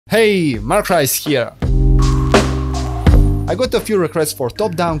Hey, Mark Rice here! I got a few requests for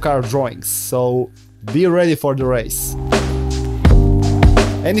top-down car drawings, so be ready for the race.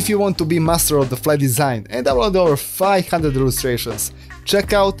 And if you want to be master of the flat design and upload over 500 illustrations,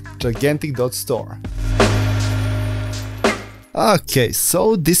 check out gigantic.store. Okay,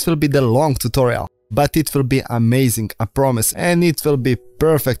 so this will be the long tutorial, but it will be amazing, I promise, and it will be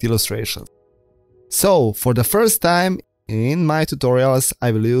perfect illustration. So, for the first time in my tutorials,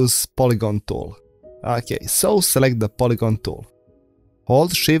 I will use polygon tool. Okay, so select the polygon tool.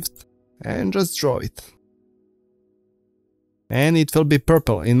 Hold shift and just draw it. And it will be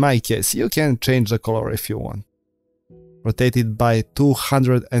purple in my case. You can change the color if you want. Rotate it by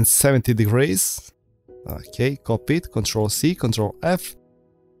 270 degrees. Okay, copy it, Ctrl C, Ctrl F.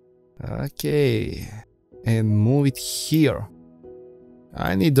 Okay, and move it here.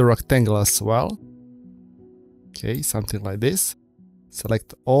 I need the rectangle as well. Okay, something like this.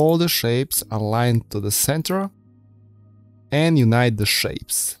 Select all the shapes, align to the center, and unite the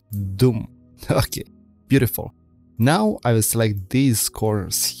shapes. Doom. Okay, beautiful. Now I will select these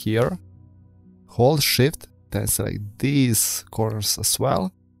corners here. Hold shift, then select these corners as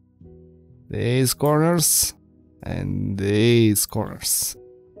well. These corners and these corners.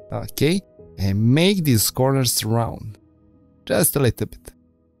 Okay, and make these corners round. Just a little bit.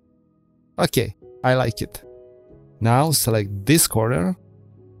 Okay, I like it. Now select this corner,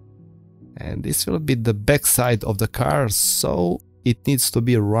 and this will be the back side of the car, so it needs to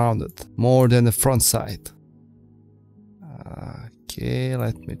be rounded more than the front side. Okay,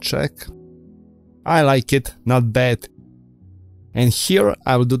 let me check. I like it, not bad. And here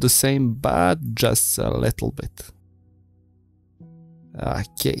I will do the same, but just a little bit.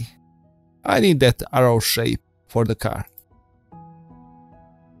 Okay, I need that arrow shape for the car.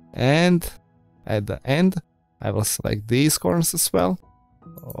 And at the end, I will select these corners as well.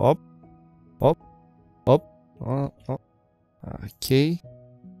 Up, up, up, up. Okay,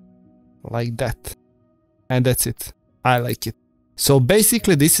 like that. And that's it. I like it. So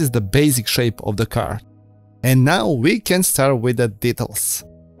basically this is the basic shape of the car. And now we can start with the details.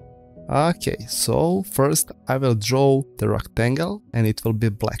 Okay, so first I will draw the rectangle and it will be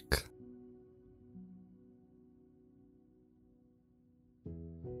black.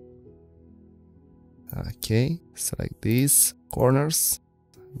 Okay, select these corners,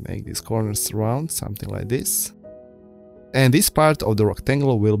 make these corners round, something like this. And this part of the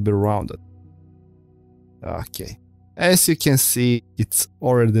rectangle will be rounded. Okay, as you can see, it's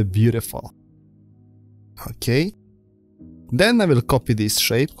already beautiful. Okay, then I will copy this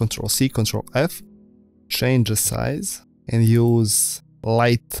shape, Ctrl C, Ctrl F, change the size and use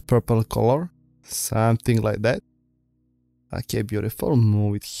light purple color, something like that. Okay, beautiful,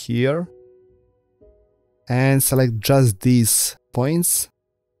 move it here. And select just these points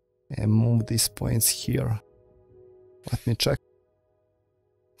and move these points here. Let me check.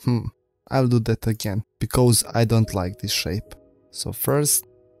 I'll do that again because I don't like this shape. So first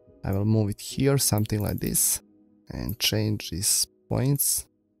I will move it here, something like this, and change these points.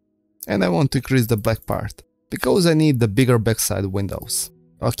 And I want to increase the black part because I need the bigger backside windows.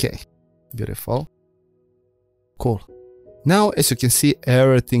 Okay, beautiful. Cool. Now, as you can see,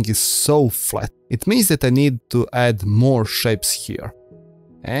 everything is so flat. It means that I need to add more shapes here.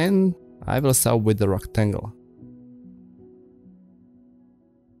 And I will start with the rectangle.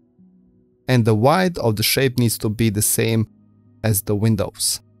 And the width of the shape needs to be the same as the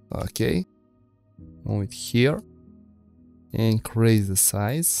windows. Okay. Move it here. Increase the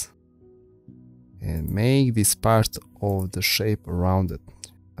size. And make this part of the shape rounded.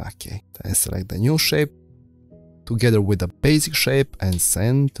 Okay. Then select the new shape together with the basic shape and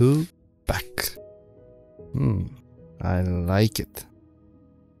send to back. I like it.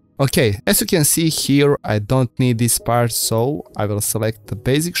 Okay, as you can see here, I don't need this part, so I will select the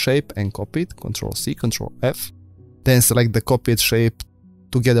basic shape and copy it, Ctrl C, Ctrl F. Then select the copied shape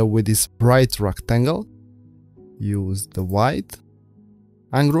together with this bright rectangle. Use the white,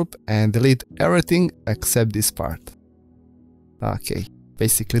 ungroup and delete everything except this part. Okay,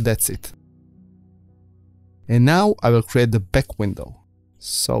 basically that's it. And now I will create the back window.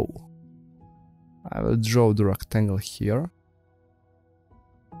 So I will draw the rectangle here.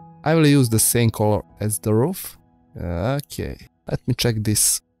 I will use the same color as the roof. Okay, let me check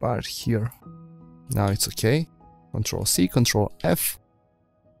this part here. Now it's okay. Ctrl C, Ctrl F.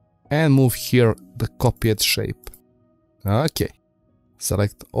 And move here the copied shape. Okay.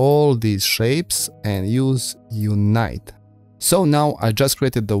 Select all these shapes and use Unite. So now I just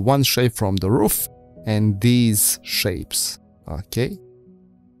created the one shape from the roof and these shapes. Okay.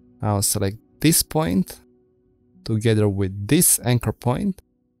 I'll select this point together with this anchor point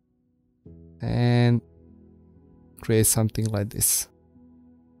and create something like this.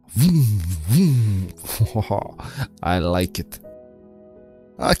 I like it.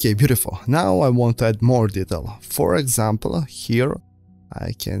 Okay, beautiful. Now I want to add more detail. For example, here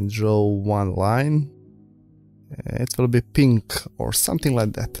I can draw one line. It will be pink or something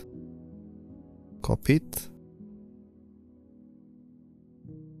like that. Copy it.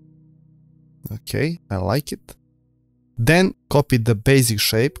 Okay, I like it. Then copy the basic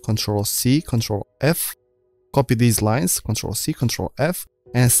shape, Ctrl C, Ctrl F. Copy these lines, Ctrl C, Ctrl F,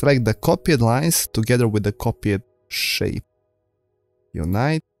 and select the copied lines together with the copied shape.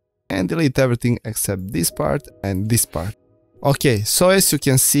 Unite and delete everything except this part and this part. Okay, so as you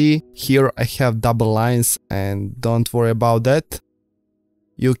can see, here I have double lines, and don't worry about that.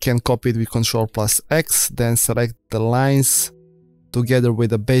 You can copy it with Ctrl plus X, then select the lines together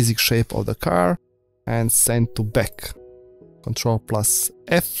with the basic shape of the car and send to back. Ctrl plus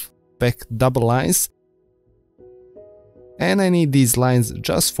F, back double lines. And I need these lines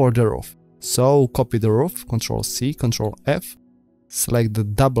just for the roof. So copy the roof, Ctrl C, Ctrl F, select the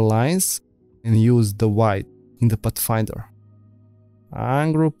double lines and use the white in the pathfinder.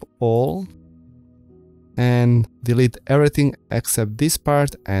 Ungroup all and delete everything except this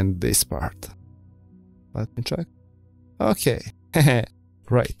part and this part. Let me check. Okay,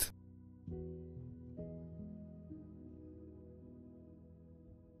 great.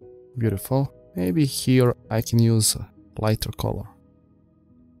 Beautiful. Maybe here I can use a lighter color.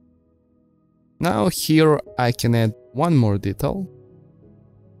 Now here I can add one more detail.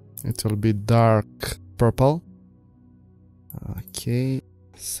 It will be dark purple. Okay,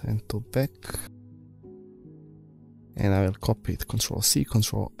 send to back. And I will copy it, Ctrl C,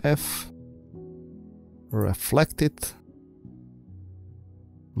 Ctrl F. Reflect it.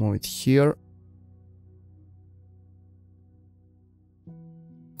 Move it here.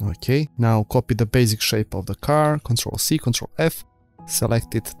 Okay, now copy the basic shape of the car, Ctrl C, Ctrl F,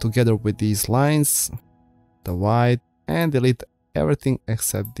 select it together with these lines, the white, and delete everything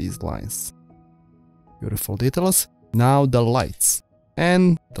except these lines. Beautiful details. Now the lights.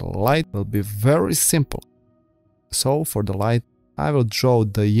 And the light will be very simple. So for the light, I will draw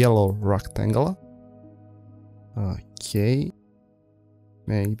the yellow rectangle. Okay.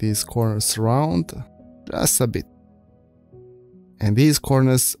 Make these corners round, just a bit. And these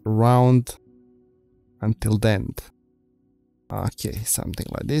corners round until the end. Okay, something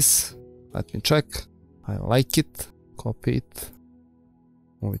like this. Let me check. I like it. Copy it.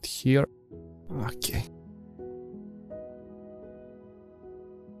 Move it here. Okay.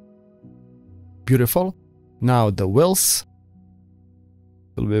 Beautiful. Now the wheels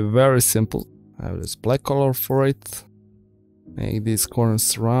will be very simple. I will use black color for it. Make these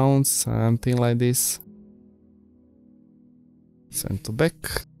corners round, something like this. Send to back,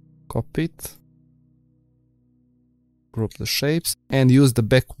 copy it, group the shapes, and use the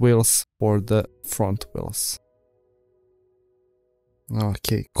back wheels for the front wheels.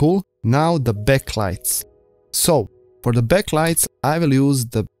 Okay, cool. Now the backlights. So, for the backlights, I will use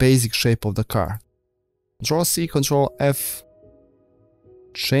the basic shape of the car. Ctrl C, Ctrl F,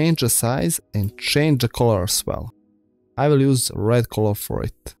 change the size and change the color as well. I will use red color for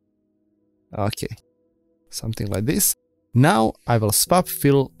it. Okay, something like this. Now I will swap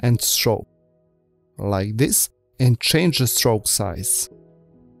fill and stroke, like this, and change the stroke size.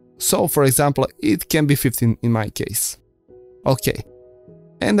 So for example, it can be 15 in my case. Okay,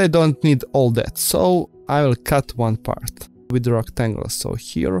 and I don't need all that, so I will cut one part with the rectangle. So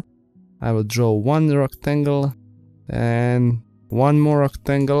here I will draw one rectangle and one more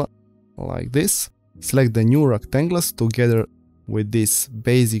rectangle, like this. Select the new rectangles together with this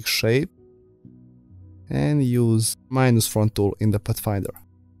basic shape. And use minus front tool in the pathfinder.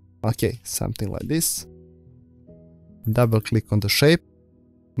 Okay, something like this. Double click on the shape.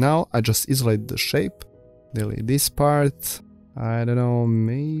 Now I just isolate the shape. Delete this part. I don't know,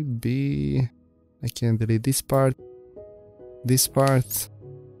 maybe I can delete this part. This part.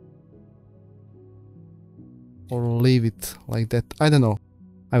 Or leave it like that. I don't know.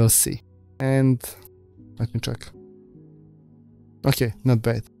 I will see. And let me check. Okay, not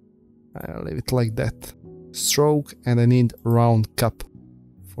bad. I'll leave it like that. Stroke, and I need round cup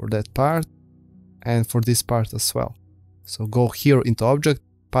for that part and for this part as well. So go here into object,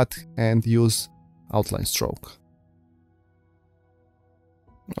 path, and use outline stroke.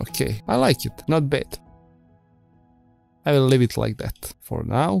 Okay, I like it, not bad. I will leave it like that for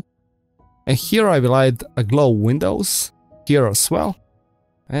now. And here I will add a glow windows here as well.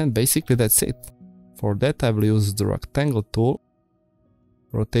 And basically that's it. For that I will use the rectangle tool.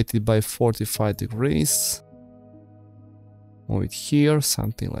 Rotate it by 45 degrees. Move it here,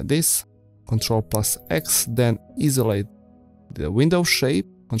 something like this. Control plus X, then isolate the window shape,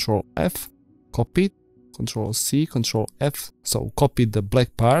 Control F, copy it, Control C, Control F, so copy the black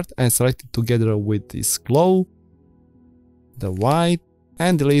part and select it together with this glow, the white,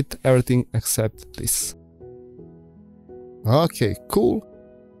 and delete everything except this. Okay, cool.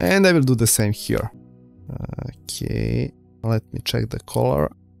 And I will do the same here. Okay, let me check the color.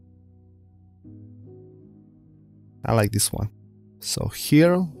 I like this one. So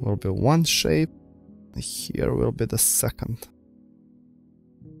here will be one shape, here will be the second.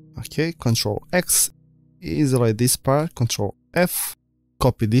 Okay, Control X, isolate this part, Control F,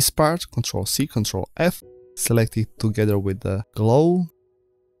 copy this part, Control C, Control F, select it together with the glow,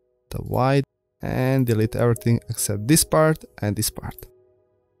 the white, and delete everything except this part and this part.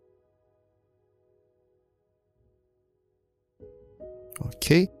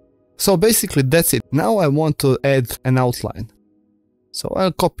 Okay, so basically that's it. Now I want to add an outline. So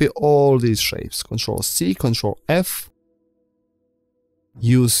I'll copy all these shapes, Control C, Control F,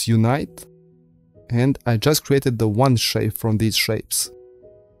 use Unite, and I just created the one shape from these shapes.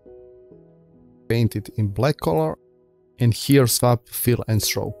 Paint it in black color, and here swap fill and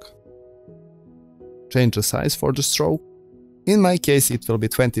stroke. Change the size for the stroke. In my case it will be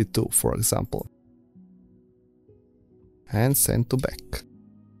 22, for example. And send to back.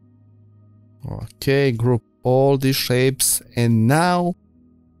 Okay, group all these shapes, and now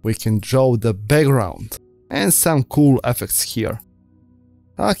we can draw the background and some cool effects here.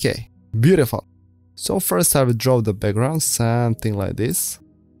 Okay, beautiful. So first I will draw the background, something like this.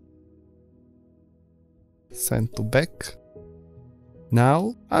 Send to back.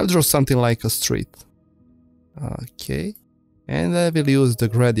 Now I'll draw something like a street. Okay, and I will use the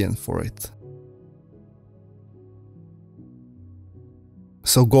gradient for it.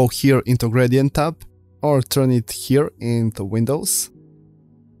 So go here into gradient tab, or turn it here into Windows.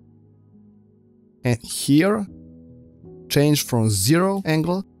 And here, change from 0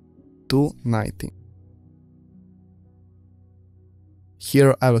 angle to 90.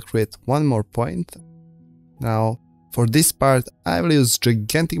 Here I will create one more point. Now, for this part, I will use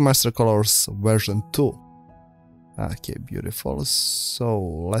Gigantic Master Colors version 2. Okay, beautiful. So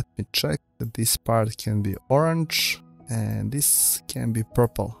let me check that this part can be orange and this can be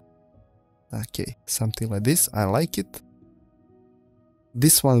purple. Okay, something like this. I like it.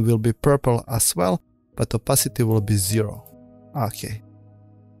 This one will be purple as well, but opacity will be 0. Okay.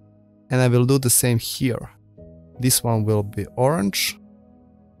 And I will do the same here. This one will be orange.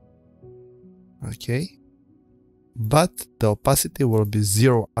 Okay. But the opacity will be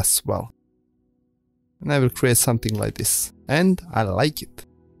 0 as well. And I will create something like this. And I like it.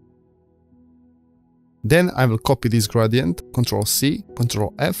 Then I will copy this gradient, Ctrl C,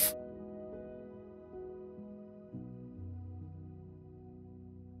 Ctrl F.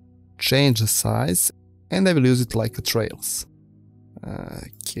 Change the size, and I will use it like a trails.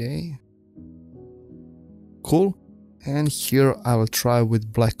 Okay. Cool. And here I will try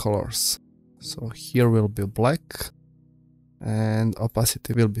with black colors. So here will be black, and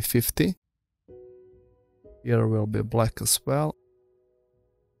opacity will be 50. Here will be black as well.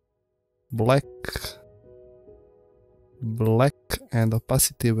 Black, black, and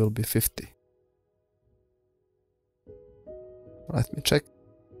opacity will be 50. Let me check.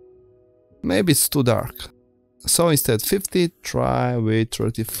 Maybe it's too dark. So instead 50, try with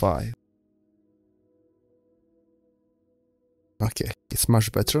 35. Okay, it's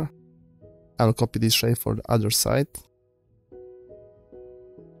much better. I'll copy this shape for the other side.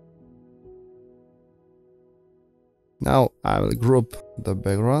 Now I will group the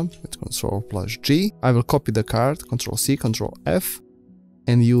background with Ctrl plus G. I will copy the card, Ctrl C, Ctrl F,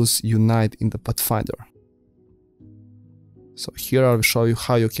 and use Unite in the Pathfinder. So here I will show you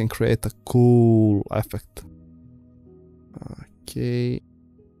how you can create a cool effect. Okay,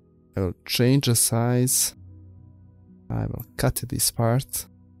 I will change the size. I will cut this part,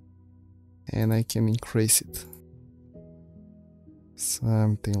 and I can increase it.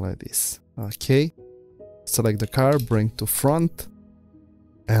 Something like this. Okay. Select the car, bring to front,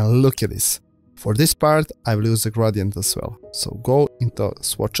 and look at this. For this part, I will use the gradient as well. So go into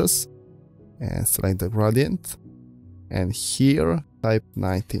swatches and select the gradient, and here type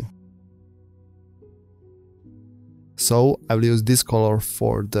 90. So I will use this color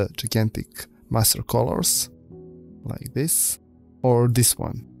for the Gigantic Master Colors, like this, or this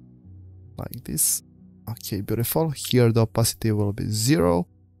one, like this. Okay, beautiful. Here the opacity will be 0.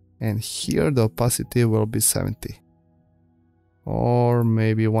 And here the opacity will be 70. Or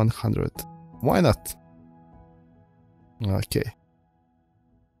maybe 100. Why not? Okay.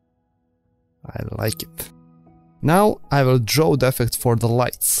 I like it. Now I will draw the effect for the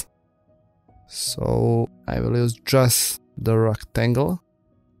lights. So I will use just the rectangle.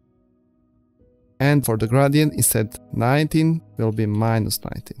 And for the gradient, instead 19 will be minus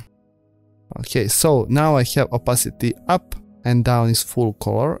 19. Okay, so now I have opacity up and down is full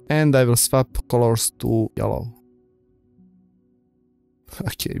color, and I will swap colors to yellow.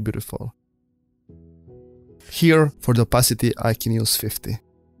 Okay, beautiful. Here, for the opacity, I can use 50.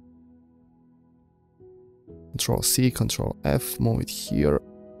 Control C, Control F, move it here.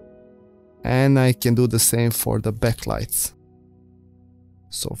 And I can do the same for the backlights.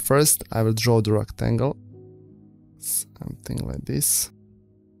 So first, I will draw the rectangle. Something like this.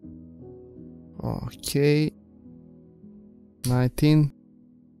 Okay. 19.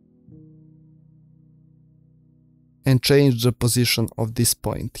 And change the position of this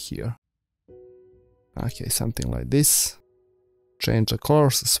point here. Okay, something like this. Change the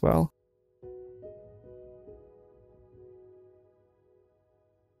colors as well.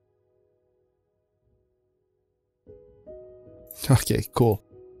 Okay, cool.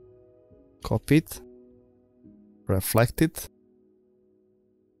 Copy it. Reflect it.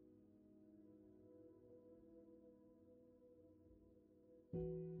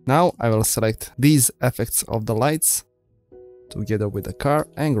 Now I will select these effects of the lights together with the car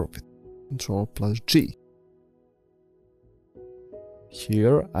and group it. Ctrl plus G.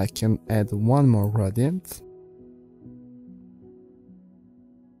 Here I can add one more gradient.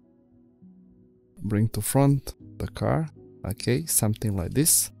 Bring to front the car. Okay, something like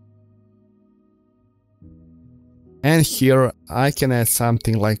this. And here I can add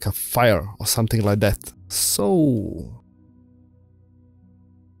something like a fire or something like that. So,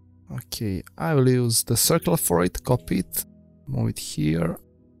 okay, I will use the circle for it, copy it, move it here,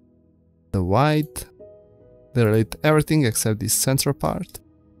 the white, delete everything except this center part.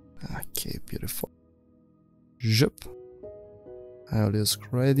 Okay, beautiful. Zhup. I will use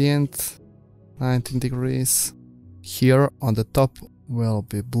gradient, 19 degrees. Here on the top will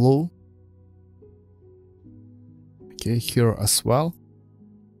be blue. Okay, here as well.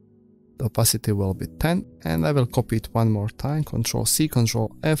 The opacity will be 10, and I will copy it one more time. Ctrl C,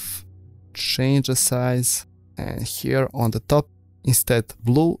 Ctrl F, change the size, and here on the top, instead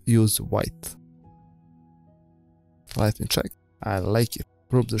blue, use white. Let me check. I like it.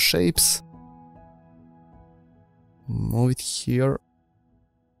 Group the shapes. Move it here.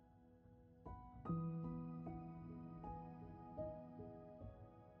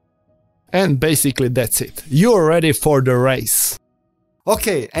 And basically that's it. You're ready for the race.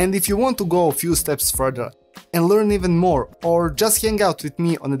 Okay, and if you want to go a few steps further and learn even more, or just hang out with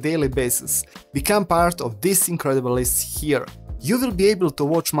me on a daily basis, become part of this incredible list here. You will be able to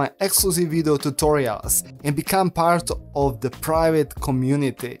watch my exclusive video tutorials and become part of the private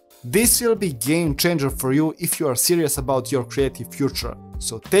community. This will be game changer for you if you are serious about your creative future.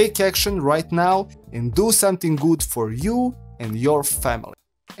 So take action right now and do something good for you and your family.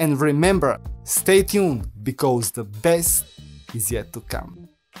 And remember, stay tuned because the best is yet to come.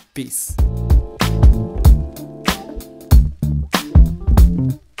 Peace.